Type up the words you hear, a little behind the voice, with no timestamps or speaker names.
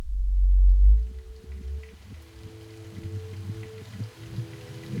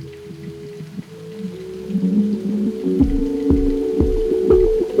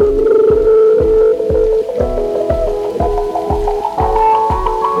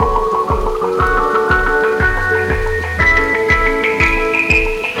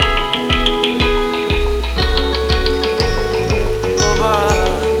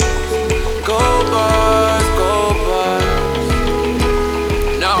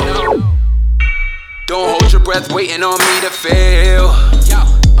death waiting on me to fail.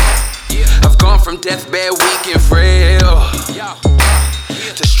 I've gone from deathbed weak and frail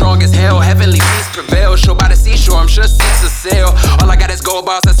to strong as hell, heavenly peace prevails. Show by the seashore, I'm sure seats a sail. All I got is gold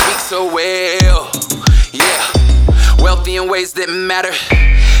bars that speak so well. Yeah, wealthy in ways that matter.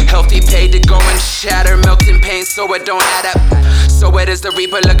 Healthy paid to go and shatter. Melting pain so it don't add up. So it is the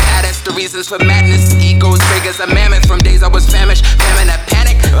reaper, look at us. The reasons for madness. Egos big as a mammoth. From days I was famished, famine that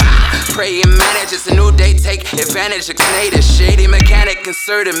panic. Pray and manage, it's a new day, take advantage. Ixnay, a shady mechanic.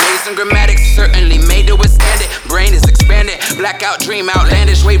 Insert amazing grammatics. Certainly made to withstand it. Brain is expanded. Blackout, dream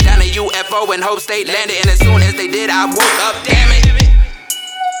outlandish. Wave down a UFO in hopes they landed. And as soon as they did, I woke up, damn it.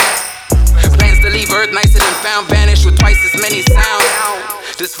 Plans to leave Earth nicer than found. Vanished with twice as many sounds.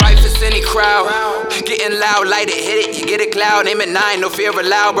 This fight for any crowd. Getting loud, light it, hit it, you get it cloud. Name it 9, no fear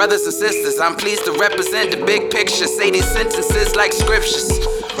allowed. Brothers and sisters, I'm pleased to represent the big picture. Say these sentences like scriptures.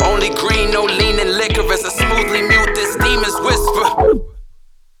 Only green, no lean and liquor as I smoothly mute this demon's whisper.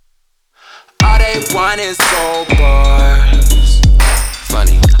 All they want is gold bars.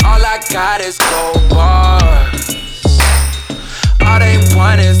 Funny, all I got is gold bars. All they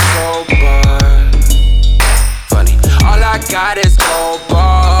want is gold bars. Funny, all I got is gold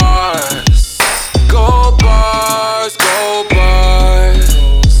bars. Gold bars, gold bars.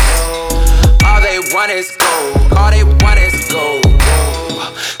 All they want is gold. All they want is gold.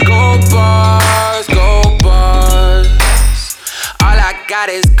 Gold bars, gold bars. All I got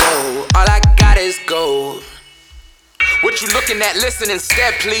is gold. All I got is gold. What you looking at? Listen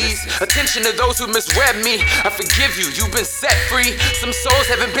instead, please. Attention to those who misread me. I forgive you, you've been set free. Some souls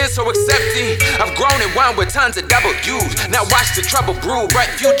haven't been so accepting. I've grown and won with tons of W's. Now watch the trouble brew.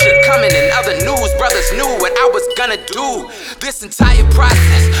 Bright future coming in other news. Brothers knew what I was gonna do. This entire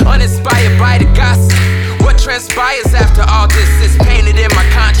process, uninspired by the gossip. What transpires after all this is painted in my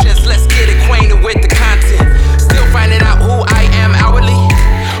conscience. Let's get acquainted with the content. Still finding out who I am outwardly.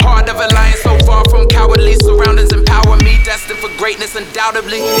 Hard of a lion, so far from cowardly. Surroundings empower me, destined for greatness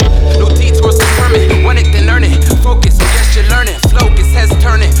undoubtedly. No detours determined, want it then earn it. Focus, so guess you're learning. Focus, heads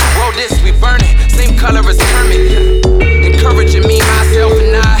turning. Roll this, we burn it. Same color as Kermit. Encouraging me, myself,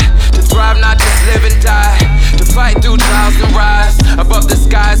 and I to thrive, not just live and die. To fight through trials and rise above the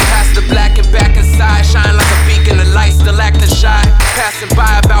skies, past the black and back inside. Shine like a beacon of light, still acting shy. Passing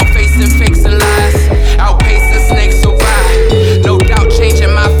by about facing fakes and lies. Outpacing snakes so by. No doubt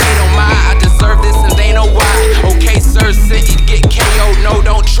changing my fate on my. I deserve this and they know why. Okay, sir, sit you get KO'd. No,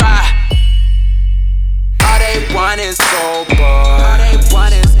 don't try. All they want is gold bars. All they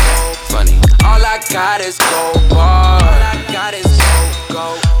want is gold. Funny. All I got is gold bars. All I got is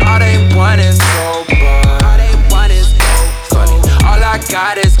gold. All they want is gold bars. All they want is gold. Funny. All I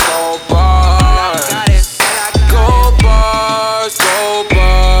got is gold bars. Gold bars, gold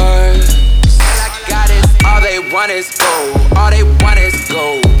bars. All I got is. All they want is gold. All they want is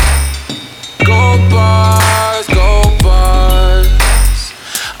gold. Gold bars, gold bars.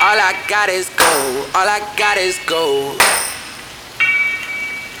 All I got is gold. All I got is gold.